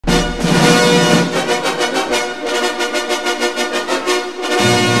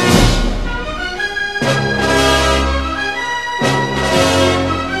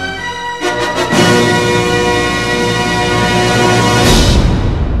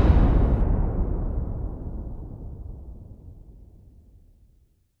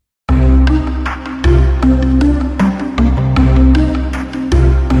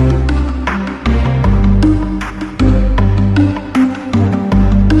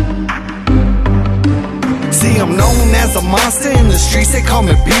as a monster in the streets, they call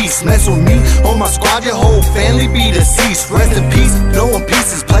me beast. Mess with me or my squad, your whole family be deceased. Rest in peace, blowing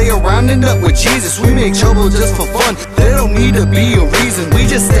pieces, play around, end up with Jesus. We make trouble just for fun, there don't need to be a reason. We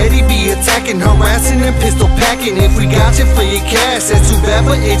just steady be attacking, harassing and pistol packing. If we got you for your cash, that's too bad,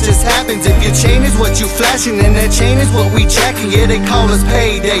 but it just happens. If your chain is what you flashing, and that chain is what we tracking, yeah, they call us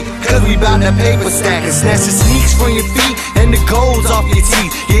payday, cause we bout that paper stack. And snatch the sneaks from your feet and the golds off your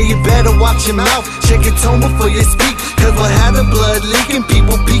teeth. Yeah, you better watch your mouth, check your tone before you speak, cause we'll have the blood leaking,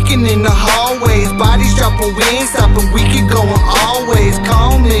 people peeking in the hallways, bodies dropping, we ain't stopping, we keep going always.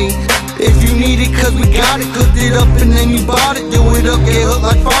 Call me if you need it, cause we got it. Cooked it up and then you bought it. Do it up, get hooked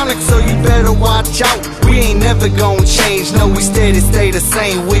like phonics, so you better watch out. We ain't never gon' change, no, we steady stay the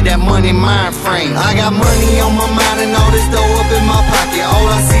same with that money mind frame. I got money on my mind and all this dough up in my pocket. All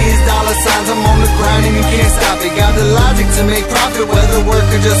I see is dollar signs, I'm on the grind and you can't stop it. Got the logic to make profit, whether work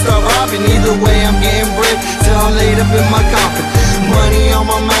or just start robbing. Either way I'm getting bread till I'm laid up in my coffin. Money on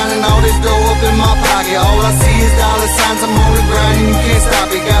my mind and all this dough up in my pocket. All I see is dollar signs, I'm on the grind and you can't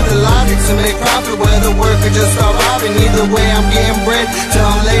stop it. Got the logic to make profit, whether work or just start robbing. Either way I'm getting bread till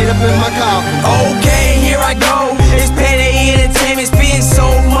I'm laid up in my coffin. Okay, here I go, it's Payday Entertainment, spitting so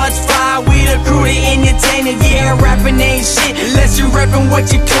much fire, we the crew, they entertaining. Yeah, rapping ain't shit unless you rapping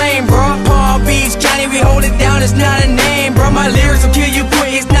what you claim, bro. Palm Beach County, we hold it down, it's not a name, bro. My lyrics will kill you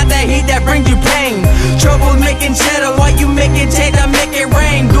quick, it's not that heat that brings you pain. Trouble making cheddar while you making change, I make it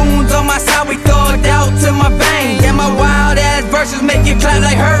rain. Goons on my side, we throw it out to my veins. Yeah, my wild ass verses make you clap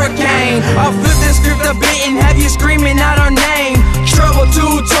like hurricane. I'll flip the script a bit and have you screaming out our name. Trouble,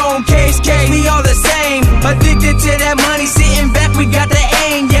 two-tone, case, we all the same. Addicted to that money, sitting back, we got the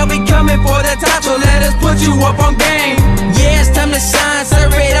aim. Yeah, we coming for the top, so let us put you up on game. Yeah, it's time to shine,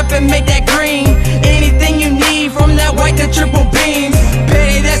 serve it up and make that green. Anything you need, from that white to triple beams.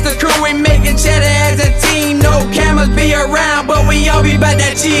 Petty, that's the crew, we making cheddar as a team. No cameras be around, but we all be about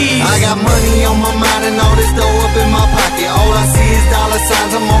that cheese. I got money on my mind and all this dough up in my pocket. All I see is dollar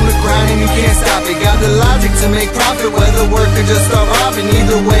signs, I'm on the grind and you can't stop it. Got the logic to make profit, whether work or just start robbing.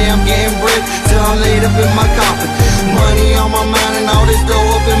 Either way I'm getting bread till I'm laid up in my coffin. Money on my mind and all this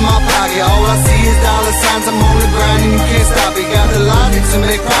dough up in my pocket. All I see is dollar signs, I'm on the grind and you can't stop it. Got the logic to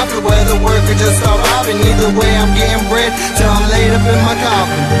make profit, whether work or just start robbing. Either way I'm getting bread till I'm laid up in my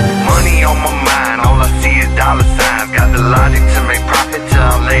coffin. Money on my mind, all I see is dollar signs. Got the logic to make profit till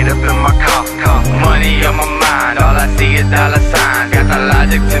I'm laid up in my coffin. Money on my mind, all I see is dollar signs. Got the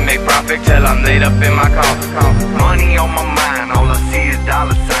logic to make profit till I'm laid up in my coffin.